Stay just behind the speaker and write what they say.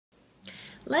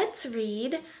Let's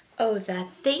read Oh, the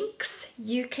Thinks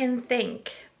You Can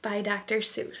Think by Dr.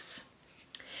 Seuss.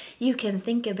 You can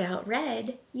think about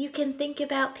red, you can think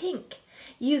about pink.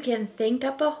 You can think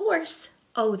up a horse.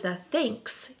 Oh, the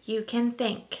thinks you can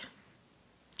think.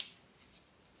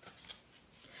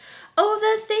 Oh,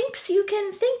 the thinks you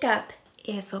can think up,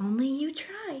 if only you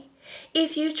try.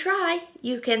 If you try,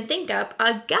 you can think up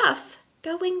a guff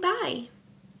going by.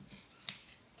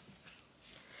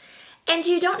 And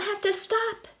you don't have to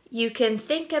stop. You can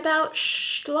think about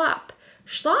schlop.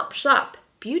 Schlop, schlop,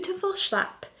 beautiful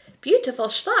schlop. Beautiful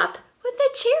schlop with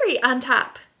a cherry on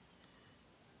top.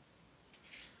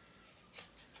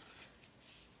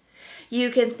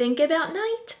 You can think about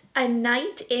night, a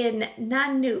night in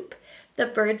Nanoop. The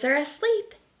birds are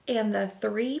asleep and the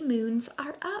 3 moons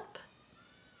are up.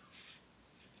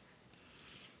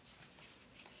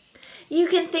 You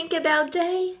can think about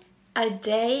day, a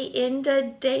day in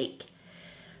the dake.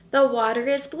 The water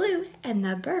is blue and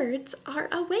the birds are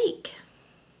awake.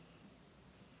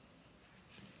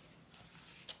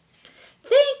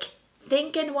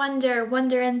 Think and wonder,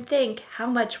 wonder and think. How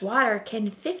much water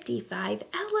can 55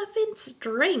 elephants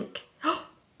drink? Oh,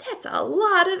 that's a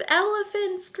lot of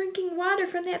elephants drinking water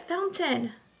from that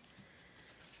fountain.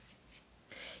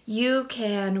 You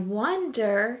can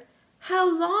wonder,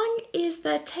 how long is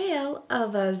the tail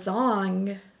of a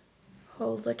zong?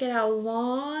 Oh, look at how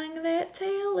long that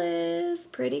tail is.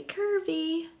 Pretty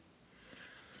curvy.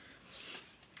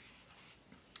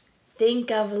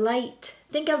 Think of light.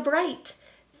 Think of bright.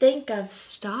 Think of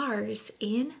stars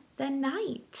in the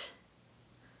night.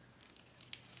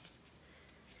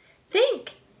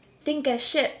 Think a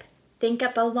ship. Think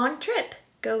up a long trip.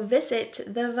 Go visit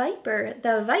the viper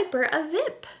a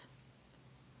Vip.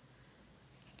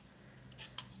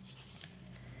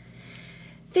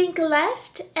 Think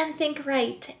left and think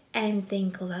right, and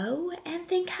think low and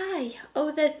think high.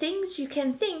 Oh, the things you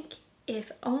can think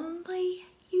if only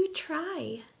you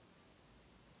try.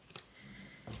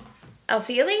 I'll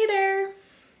see you later.